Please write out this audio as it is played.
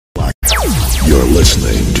You're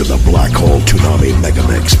listening to the Black Hole Toonami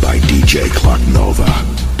Megamix by DJ Clock Nova.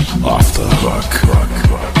 Off the hook.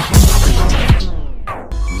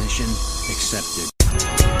 Mission accepted.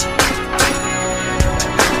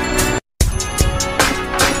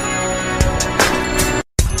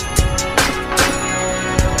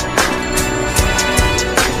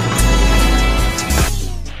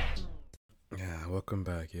 Welcome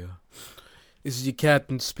back, yo. This is your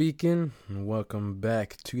captain speaking, and welcome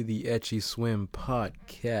back to the Etchy Swim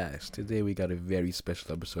podcast. Today we got a very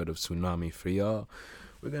special episode of Tsunami for y'all.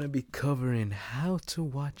 We're gonna be covering how to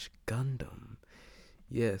watch Gundam.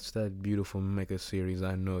 Yes, that beautiful mecha series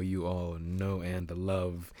I know you all know and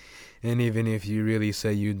love. And even if you really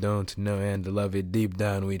say you don't know and love it, deep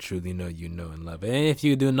down we truly know you know and love it. And if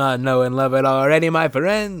you do not know and love it already, my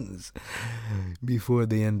friends, before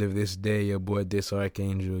the end of this day aboard this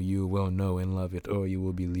Archangel, you will know and love it, or you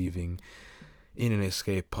will be leaving in an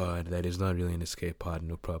escape pod that is not really an escape pod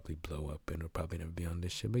and will probably blow up and will probably never be on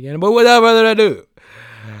this ship again. But without further ado,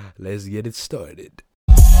 let's get it started.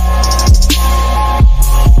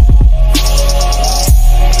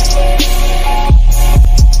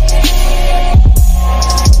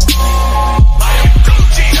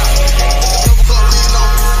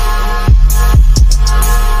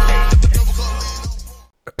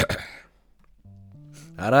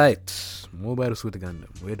 Alright, Mobile Suit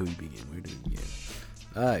Gundam. Where do we begin?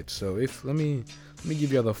 Alright, so let me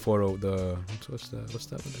give you the 40 what's that?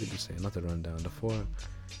 What did you say? Not the rundown.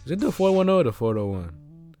 Is it the 410 or the 401?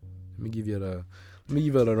 Let me give you the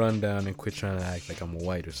rundown and quit trying to act like I'm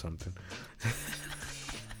white or something. That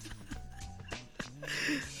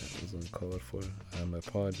was uncalled for. I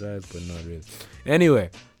apologize, but not really.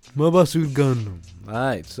 Anyway, Mobile Suit Gundam.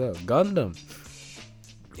 Alright, so Gundam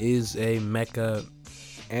is a mecha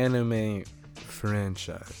anime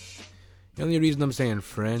franchise. The only reason I'm saying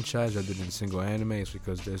franchise rather than single anime is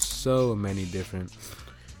because there's so many different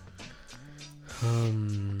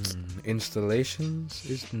installments.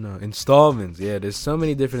 Yeah, there's so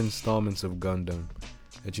many different installments of Gundam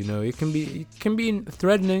that it can be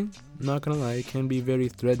threatening. I'm not gonna lie, it can be a very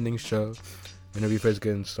threatening show. Whenever you first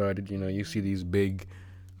getting started, you see these big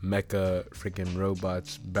mecha freaking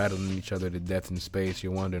robots battling each other to death in space.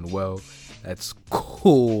 You're wondering, well, that's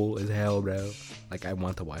cool as hell, bro. Like, I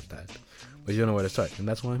want to watch that, but you don't know where to start, and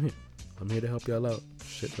that's why I'm here. I'm here to help y'all out.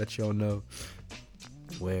 Let y'all know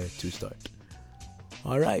where to start.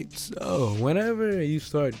 Alright, so whenever you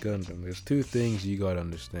start Gundam, there's two things you gotta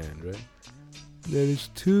understand, right? There is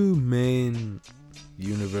two main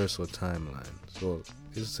universal timelines. So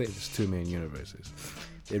let's say there's two main universes.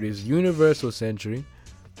 There is Universal Century,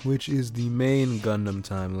 which is the main Gundam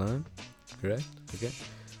timeline, correct? Okay,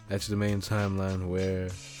 that's the main timeline where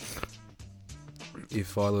it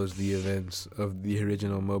follows the events of the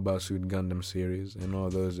original Mobile Suit Gundam series and all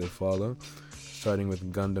those that follow, starting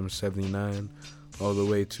with Gundam 79 all the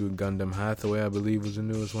way to Gundam Hathaway, I believe was the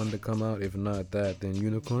newest one to come out. If not that, then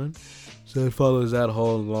Unicorn. So it follows that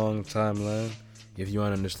whole long timeline. If you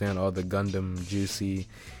want to understand all the Gundam juicy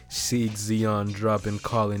Sieg Zeon dropping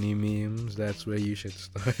colony memes, that's where you should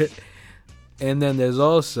start. And then there's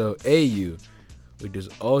also AU, which is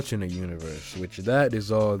alternate universe, which that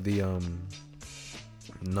is all the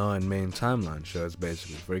non-main timeline shows,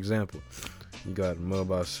 basically. For example, you got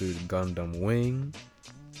Mobile Suit Gundam Wing,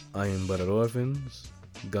 Iron Blooded Orphans,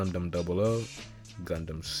 Gundam 00,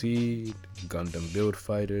 Gundam Seed, Gundam Build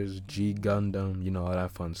Fighters, G Gundam, all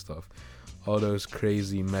that fun stuff. All those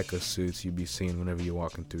crazy mecha suits you be seeing whenever you're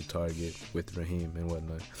walking through Target with Raheem and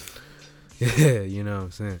whatnot. Yeah, you know what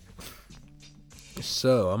I'm saying.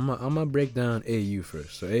 So I'm gonna break down AU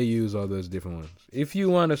first. So AU is all those different ones. If you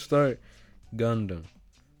want to start Gundam,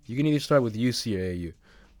 you can either start with UC or AU.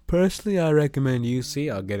 Personally, I recommend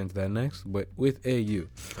UC. I'll get into that next. But with AU,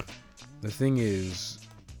 the thing is,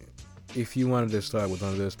 if you wanted to start with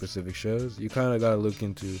one of those specific shows, you kind of gotta look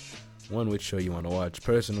into which show you want to watch.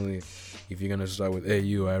 Personally, if you're gonna start with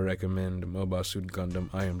AU, I recommend Mobile Suit Gundam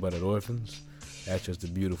Iron Blooded Orphans. That's just a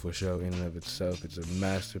beautiful show in and of itself. It's a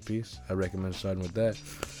masterpiece. I recommend starting with that.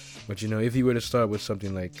 But if you were to start with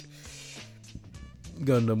something like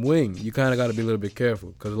Gundam Wing, you kind of got to be a little bit careful,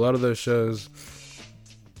 because a lot of those shows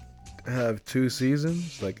have 2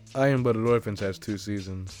 seasons. Like Iron Blooded Orphans has 2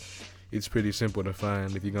 seasons. It's pretty simple to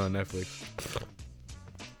find if you go on Netflix.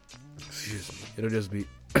 Excuse me. It'll just be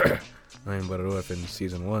Iron Blooded Orphans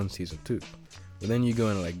Season 1, Season 2. But then you go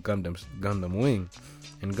into like Gundam Wing.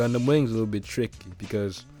 And Gundam Wing's a little bit tricky,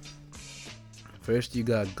 because first you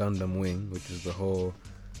got Gundam Wing, which is the whole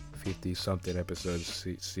 50-something episode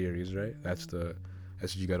series, right? That's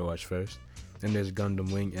what you gotta watch first. Then there's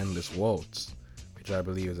Gundam Wing Endless Waltz, which I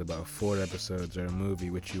believe is about 4 episodes, or a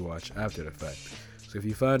movie which you watch after the fact. So if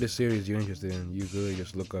you find a series you're interested in, you could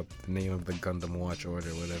just look up the name of the Gundam watch order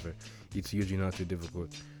or whatever. It's usually not too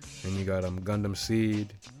difficult. And you got Gundam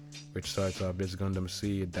Seed, which starts off this Gundam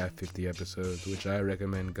Seed, that 50 episodes, which I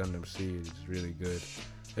recommend. Gundam Seed is really good.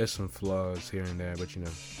 There's some flaws here and there, but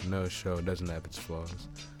no show doesn't have its flaws,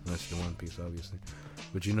 unless you're One Piece, obviously.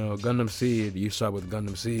 But Gundam Seed, you start with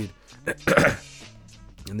Gundam Seed,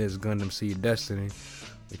 and there's Gundam Seed Destiny,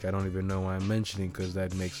 which I don't even know why I'm mentioning, because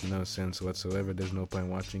that makes no sense whatsoever. There's no point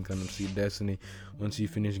watching Gundam Seed Destiny. Once you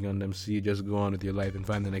finish Gundam Seed, just go on with your life and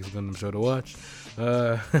find the next Gundam show to watch.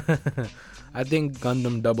 I think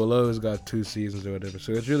Gundam 00's got 2 seasons or whatever,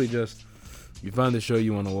 so it's really just, you find the show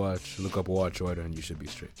you want to watch, look up watch order, and you should be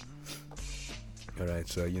straight. Alright,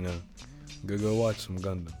 so go watch some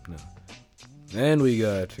Gundam. No. And we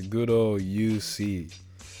got good old UC.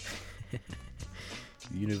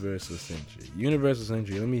 Universal Century.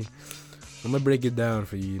 I'm gonna break it down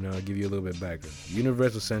for you. I'll give you a little bit of background.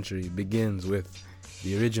 Universal Century begins with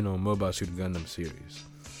the original Mobile Suit Gundam series,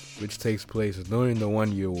 which takes place during the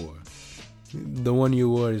 1 Year War. The 1 Year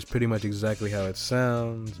War is pretty much exactly how it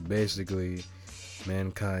sounds. Basically,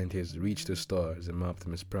 mankind has reached the stars in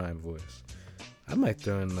Optimus Prime voice. I might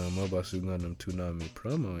throw in Mobile Suit Gundam Toonami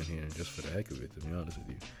promo in here just for the heck of it, to be honest with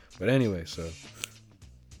you. But anyway, so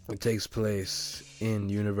it takes place in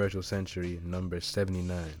Universal Century number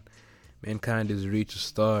 79. Mankind has reached the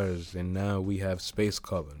stars, and now we have space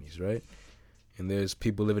colonies, right? And there's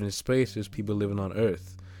people living in space, there's people living on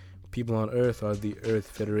Earth. People on Earth are the Earth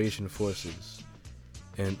Federation forces,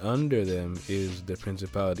 and under them is the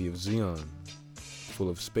Principality of Zeon, full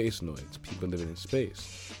of space noids, people living in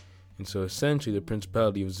space. And so essentially the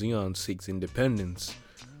Principality of Zeon seeks independence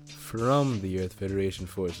from the Earth Federation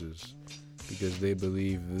forces, because they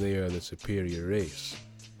believe they are the superior race.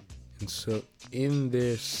 And so in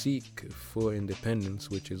their seek for independence,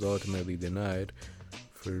 which is ultimately denied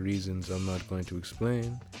for reasons I'm not going to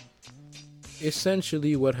explain,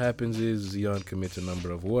 essentially what happens is Zeon commits a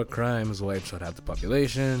number of war crimes, wipes out half the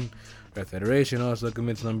population. Earth Federation also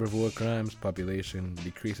commits a number of war crimes, population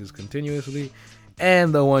decreases continuously,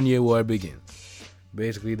 and the 1 Year War begins.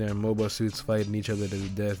 Basically, their mobile suits fighting each other to the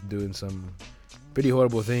death, doing some pretty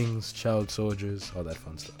horrible things, child soldiers, all that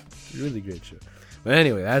fun stuff. Really great show. But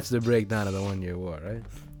anyway, that's the breakdown of the 1 Year War,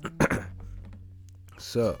 right?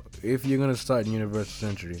 So, if you're going to start in Universal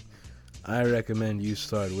Century, I recommend you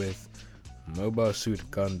start with Mobile Suit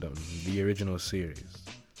Gundam, the original series.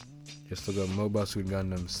 Just look up Mobile Suit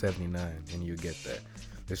Gundam 79 and you get that.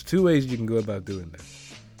 There's 2 ways you can go about doing that.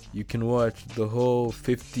 You can watch the whole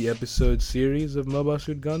 50 episode series of Mobile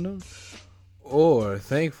Suit Gundam, or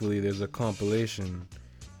thankfully there's a compilation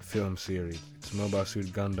film series. It's Mobile Suit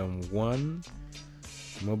Gundam 1,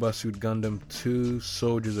 Mobile Suit Gundam 2,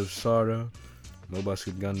 Soldiers of Sorrow, Mobile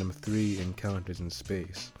Suit Gundam 3, Encounters in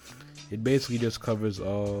Space. It basically just covers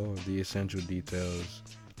all the essential details,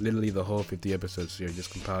 literally the whole 50 episode series,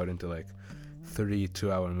 just compiled into like 3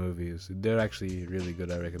 2-hour movies. They're actually really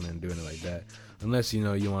good. I recommend doing it like that, unless you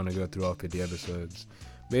want to go through all 50 episodes.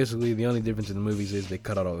 Basically, the only difference in the movies is they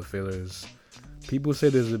cut out all the fillers. People say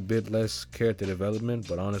there's a bit less character development,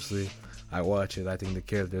 but honestly, I watch it, I think the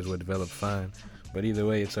characters were developed fine. But either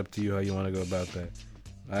way, it's up to you how you want to go about that.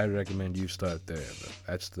 I recommend you start there.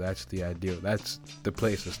 That's the ideal. That's the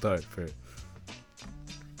place to start for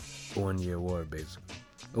 1 Year War, basically.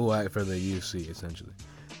 For the UC, essentially.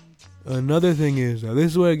 Another thing is, now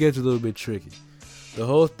this is where it gets a little bit tricky. The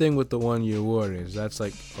whole thing with the 1 Year War is, that's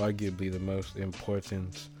like arguably the most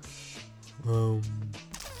important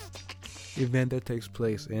event that takes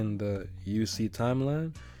place in the UC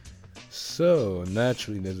timeline. So,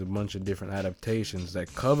 naturally, there's a bunch of different adaptations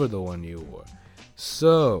that cover the 1 Year War.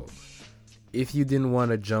 So, if you didn't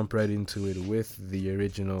want to jump right into it with the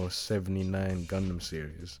original 79 Gundam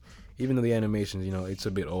series, even though the animations, it's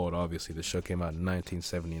a bit old, obviously, the show came out in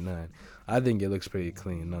 1979, I think it looks pretty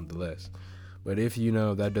clean nonetheless. But if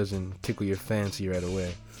that doesn't tickle your fancy right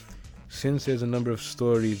away, since there's a number of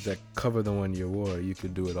stories that cover the 1 Year War, you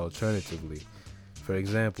could do it alternatively. For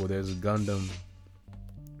example, there's Gundam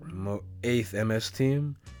 8th MS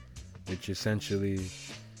Team, which essentially,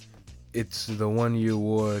 it's the 1 Year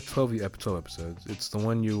War, 12 episodes. It's the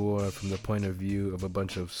 1 Year War from the point of view of a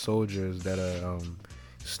bunch of soldiers that are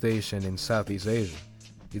stationed in Southeast Asia.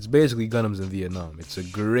 It's basically Gundams in Vietnam. It's a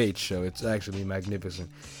great show. It's actually magnificent.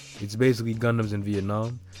 It's basically Gundams in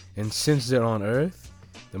Vietnam, and since they're on Earth,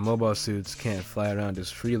 the mobile suits can't fly around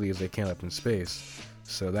as freely as they can up in space.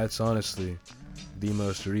 So that's honestly the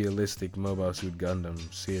most realistic Mobile Suit Gundam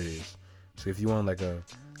series. So if you want like a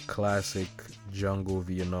classic jungle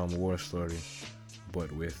Vietnam War story,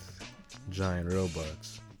 but with giant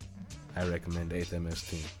robots. I recommend 8th MS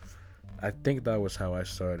Team. I think that was how I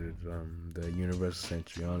started the Universal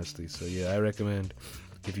Century, honestly. So yeah, I recommend,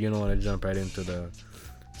 if you don't want to jump right into the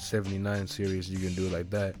 79 series, you can do it like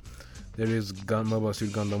that. There is Mobile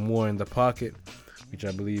Suit Gundam War in the Pocket, which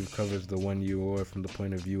I believe covers the 1 year war from the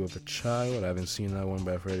point of view of a child. I haven't seen that one,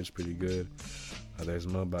 but I've heard it's pretty good. There's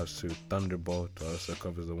Mobile Suit Thunderbolt, also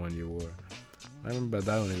covers the 1 year war. I remember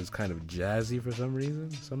that one, it was kind of jazzy for some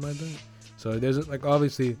reason, something like that. So there's, like,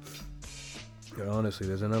 obviously, honestly,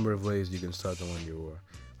 there's a number of ways you can start the 1 year war.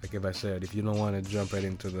 Like if I said, if you don't want to jump right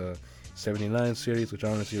into the 79 series, which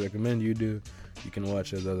I honestly recommend you do, you can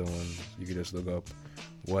watch those other ones. You can just look up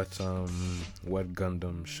what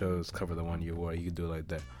Gundam shows cover the 1 year war. You can do it like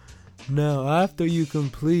that. Now, after you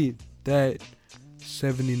complete that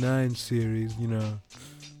 79 series, you know,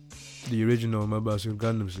 the original Mobile Suit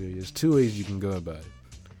Gundam series, there's two ways you can go about it.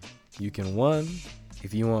 You can, one,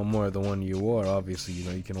 if you want more of the 1 year war, obviously, you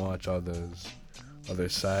know, you can watch all those other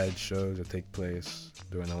side shows that take place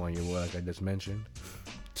during the 1 year war, like I just mentioned.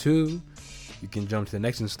 Two, you can jump to the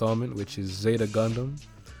next installment, which is Zeta Gundam.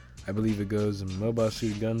 I believe it goes Mobile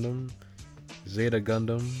Suit Gundam, Zeta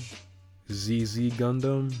Gundam, ZZ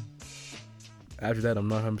Gundam. After that, I'm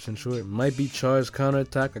not 100% sure. It might be Char's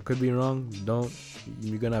Counterattack. I could be wrong.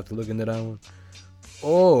 You're going to have to look into that one.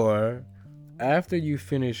 Or, after you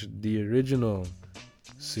finish the original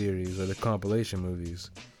series or the compilation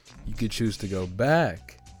movies, you could choose to go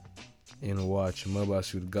back and watch Mobile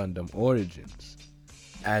Suit Gundam Origins,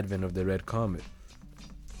 Advent of the Red Comet,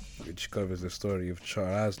 which covers the story of Char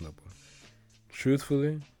Aznavour.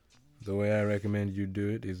 Truthfully, the way I recommend you do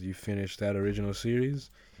it is you finish that original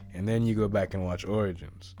series and then you go back and watch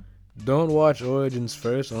Origins. Don't watch Origins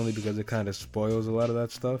first, only because it kind of spoils a lot of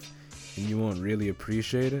that stuff and you won't really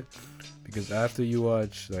appreciate it. Because after you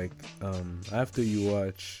watch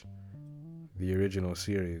the original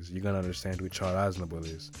series, you're gonna understand who Char Aznavour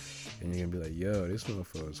is, and you're gonna be like, "Yo, this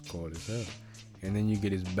motherfucker's cold as hell." And then you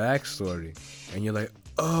get his backstory, and you're like,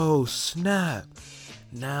 "Oh snap!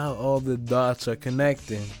 Now all the dots are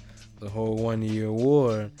connecting. The whole 1 year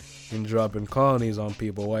war and dropping colonies on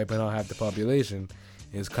people, wiping out half the population,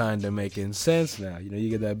 is kind of making sense now." You know, you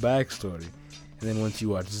get that backstory, and then once you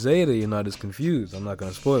watch Zeta, you're not as confused. I'm not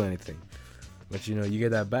gonna spoil anything. But, you know, you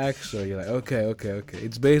get that backstory, you're like, okay.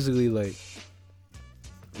 It's basically like,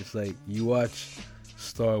 it's like you watch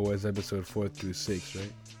Star Wars episode 4 through 6,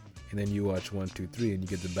 right? And then you watch 1, 2, 3, and you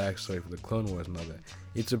get the backstory for the Clone Wars and all that.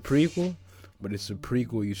 It's a prequel, but it's a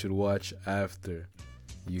prequel you should watch after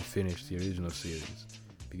you finish the original series.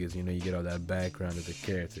 Because, you know, you get all that background of the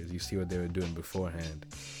characters. You see what they were doing beforehand.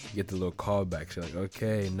 You get the little callbacks. You're like,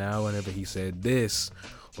 okay, now whenever he said this,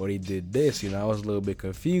 or he did this, you know, I was a little bit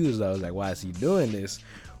confused. I was like, why is he doing this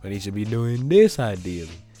when he should be doing this ideally?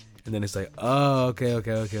 And then it's like, oh, okay.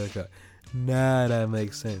 Now that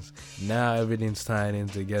makes sense. Now everything's tying in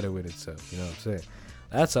together with itself. You know what I'm saying?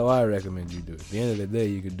 That's how I recommend you do it. At the end of the day,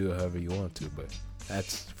 you can do it however you want to, but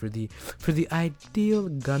that's for the ideal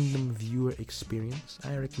Gundam viewer experience.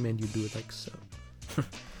 I recommend you do it like so.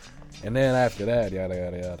 And then after that,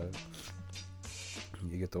 yada.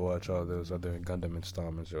 You get to watch all those other Gundam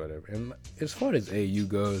installments or whatever. And as far as AU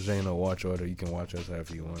goes, there ain't no watch order. You can watch us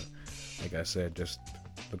however you want. Like I said, just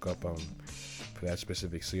look up for that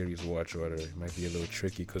specific series watch order. It might be a little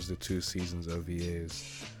tricky because the 2 seasons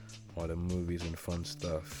OVAs, all the movies and fun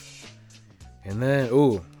stuff. And then,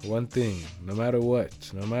 one thing, no matter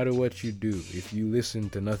what you do, if you listen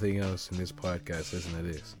to nothing else in this podcast, listen to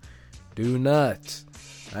this. Do not,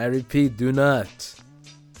 I repeat, do not,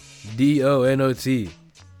 DONOT,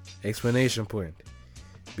 explanation point,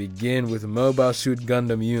 begin with Mobile Suit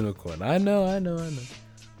Gundam Unicorn. I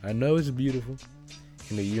know it's beautiful,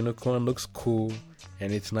 and the unicorn looks cool,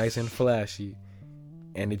 and it's nice and flashy,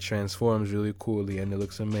 and it transforms really coolly, and it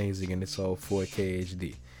looks amazing, and it's all 4K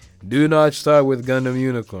HD. Do not start with Gundam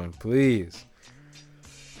Unicorn, please.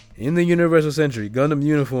 In the Universal Century, Gundam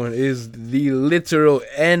Unicorn is the literal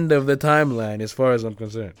end of the timeline as far as I'm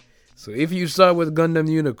concerned. So if you start with Gundam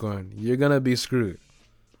Unicorn, you're gonna be screwed.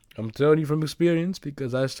 I'm telling you from experience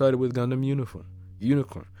because I started with Gundam Unicorn.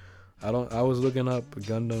 I was looking up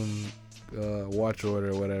Gundam watch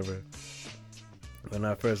order or whatever when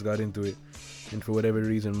I first got into it, and for whatever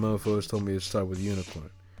reason, mofos told me to start with Unicorn.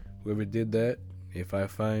 Whoever did that, if I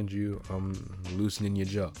find you, I'm loosening your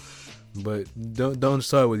jaw. But don't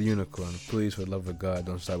start with Unicorn, please. For the love of God,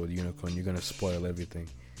 don't start with Unicorn. You're gonna spoil everything.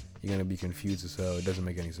 You're gonna be confused as hell. It doesn't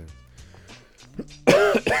make any sense.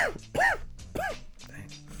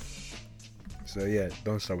 So yeah,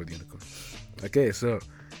 don't start with Unicorn. Okay, so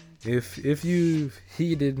if you've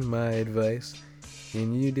heeded my advice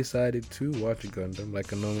and you decided to watch Gundam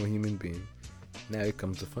like a normal human being, now it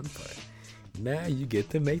comes the fun part. Now you get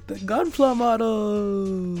to make the Gunpla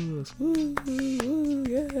models. Woo, woo,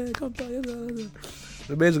 yeah, Gunpla. Yeah.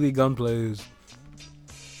 So basically, Gunpla is,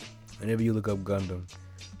 whenever you look up Gundam,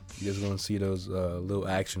 you're just gonna see those little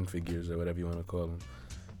action figures or whatever you want to call them.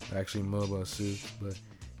 Actually, mobile suits, but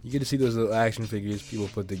you get to see those little action figures people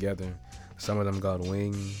put together. Some of them got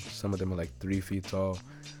wings. Some of them are like 3 feet tall.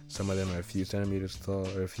 Some of them are a few centimeters tall,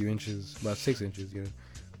 or a few inches, about 6 inches. You know.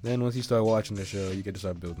 Then once you start watching the show, you get to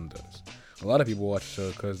start building those. A lot of people watch the show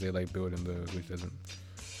because they like building those, which doesn't.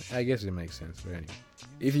 I guess it makes sense, but anyway,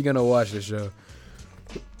 if you're gonna watch the show,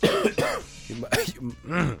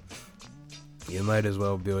 you might as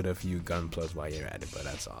well build a few Gunplas while you're at it. But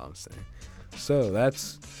that's all I'm saying. So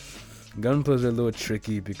that's Gunplas are a little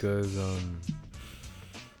tricky because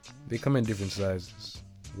they come in different sizes.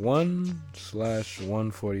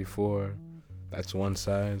 1/144, that's one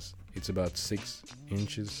size. It's about 6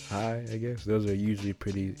 inches high, I guess. Those are usually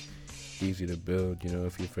pretty easy to build, you know,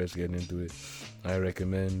 if you're first getting into it. I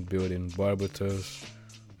recommend building Barbatos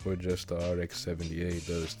or just the RX-78.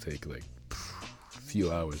 Those take like a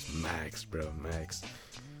few hours max, bro, max.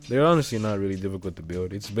 They're honestly not really difficult to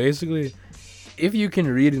build. It's basically, if you can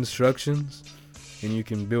read instructions and you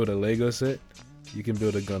can build a Lego set, you can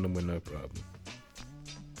build a Gundam with no problem.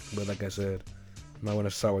 But like I said, you might want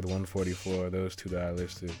to start with 144. Those two that I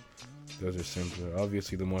listed, those are simpler.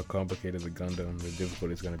 Obviously, the more complicated the Gundam, the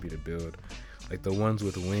difficult it's going to be to build. Like the ones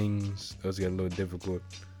with wings, those get a little difficult.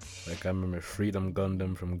 Like I remember Freedom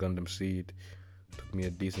Gundam from Gundam Seed. Took me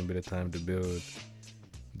a decent bit of time to build.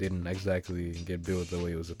 Didn't exactly get built the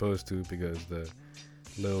way it was supposed to because the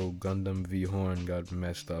little Gundam V horn got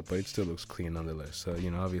messed up, but it still looks clean nonetheless. So,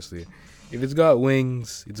 you know, obviously, if it's got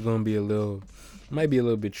wings, it's gonna be might be a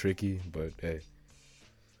little bit tricky. But hey,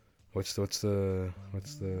 what's the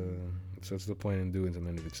point in doing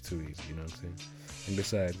something if it's too easy? You know what I'm saying? And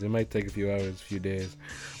besides, it might take a few hours, a few days,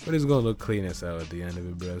 but it's gonna look clean as hell at the end of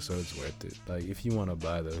it, bro. So it's worth it. Like if you wanna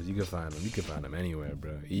buy those, you can find them. You can find them anywhere,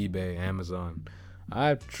 bro. eBay, Amazon.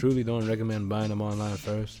 I truly don't recommend buying them online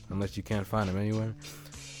first, unless you can't find them anywhere.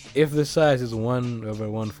 If the size is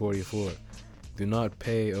 1/144, do not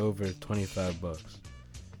pay over $25.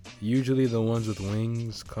 Usually the ones with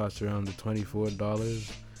wings cost around the $24.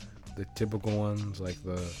 The typical ones like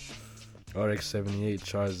the RX-78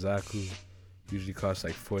 Charge Zaku usually cost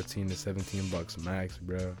like $14 to $17 max,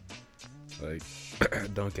 bro. Like,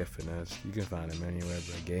 don't get finessed. You can find them anywhere,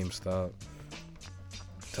 bro. GameStop,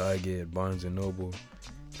 Target, Barnes and Noble.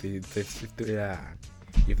 If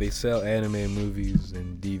they sell anime movies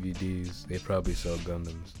and DVDs, they probably sell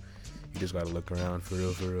Gundams. You just gotta look around for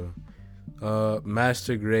real.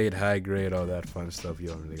 Master grade, high grade, all that fun stuff you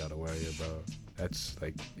don't really gotta worry about. That's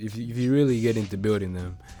like, if you really get into building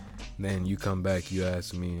them, then you come back, you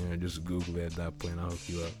ask me, or just Google it at that point, I'll hook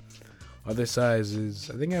you up. Other sizes,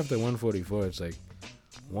 I think after 144, it's like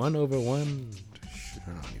 1/1. I don't even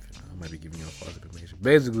know. I might be giving you false information.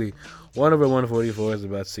 Basically, 1/144 is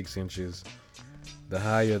about 6 inches. The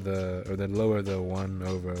higher the lower the 1/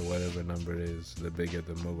 whatever number it is, the bigger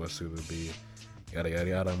the mobile suit will be. Yada yada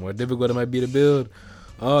yada. More difficult it might be to build.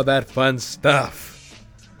 All that fun stuff.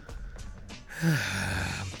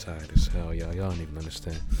 I'm tired as hell, y'all. Y'all don't even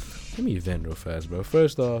understand. Let me vent real fast, bro.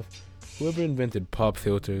 First off, whoever invented pop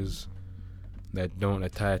filters that don't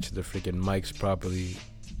attach the freaking mics properly.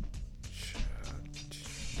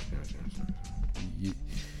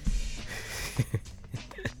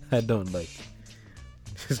 I don't like it.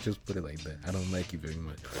 Just put it like that. I don't like you very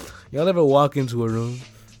much. Y'all ever walk into a room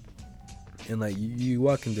and like you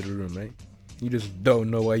walk into the room, right? You just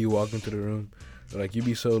don't know why you walk into the room. Or, like you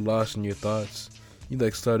be so lost in your thoughts. You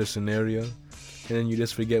like start a scenario and then you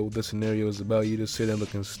just forget what the scenario is about. You just sit there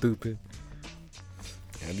looking stupid.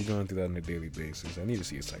 I be going through that on a daily basis. I need to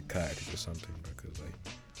see a psychiatrist or something, bro, because like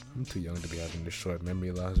I'm too young to be having this short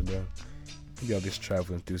memory loss, bro. Maybe all this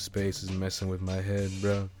traveling through space is messing with my head,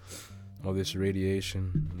 bro. All this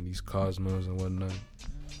radiation and these cosmos and whatnot.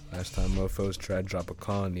 Last time mofos tried to drop a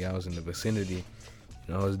colony, I was in the vicinity.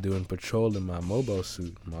 You know, I was doing patrol in my mobile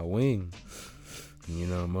suit, my wing. And, you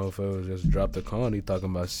know, mofos just dropped a colony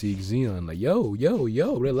talking about Sieg Xeon. Like, yo,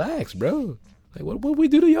 relax, bro. Like, what we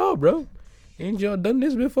do to y'all, bro? Ain't y'all done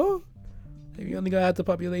this before? If you only got half the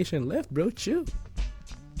population left, bro, chill.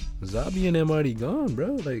 Zabi and them already gone,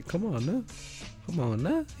 bro. Like, come on now.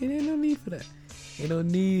 Ain't no need for that.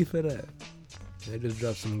 They just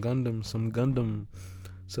dropped some Gundam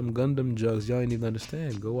jugs y'all ain't even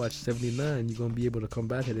understand. Go watch 79. You're gonna be able to come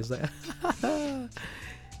back and it's like,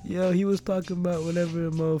 yo, he was talking about whenever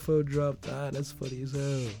a mofo dropped. That's funny as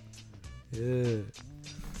hell. Yeah.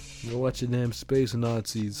 Go watch the damn space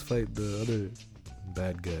Nazis fight the other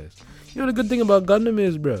bad guys. You know the good thing about Gundam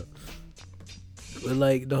is, bro?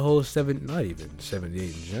 Like the whole not even 78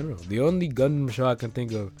 in general. The only Gundam show I can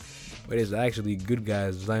think of where there's actually good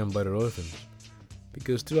guys is Lion Butter Orphans.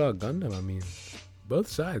 Because throughout Gundam, I mean, both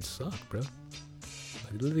sides suck, bro.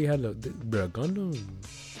 Like literally had bro, Gundam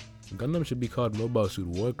should be called Mobile Suit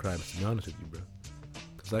War Crimes, to be honest with you, bro.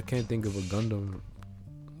 Because I can't think of a Gundam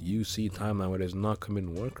UC timeline where there's not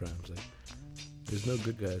committing war crimes. Like, there's no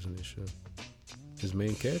good guys in this show. His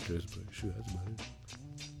main character is, but shoot, that's about it.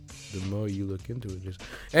 The more you look into it, just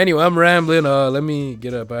anyway, I'm rambling. Let me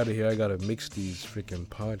get up out of here. I gotta mix these freaking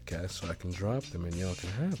podcasts so I can drop them and y'all can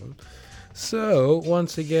have them. So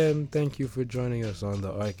once again, thank you for joining us on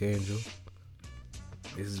the Archangel.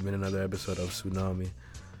 This has been another episode of Tsunami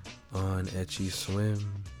on Ecchi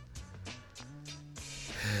Swim.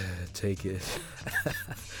 Take it.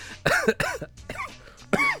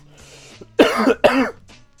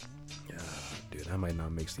 Dude, I might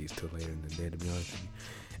not mix these till later in the day, to be honest with you.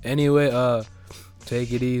 Anyway,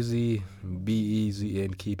 take it easy, be easy,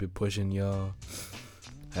 and keep it pushing, y'all.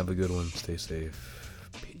 Have a good one. Stay safe.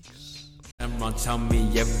 Peace. Tell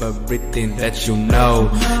me everything that you know.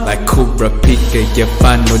 Like Cobra Pika, your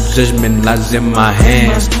final judgment lies in my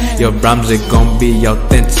hands. Your rhymes are gon' be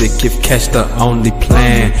authentic if cash the only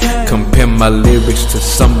plan. Compare my lyrics to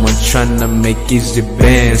someone tryna make easy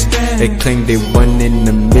bands. They claim they one in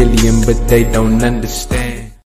a million, but they don't understand.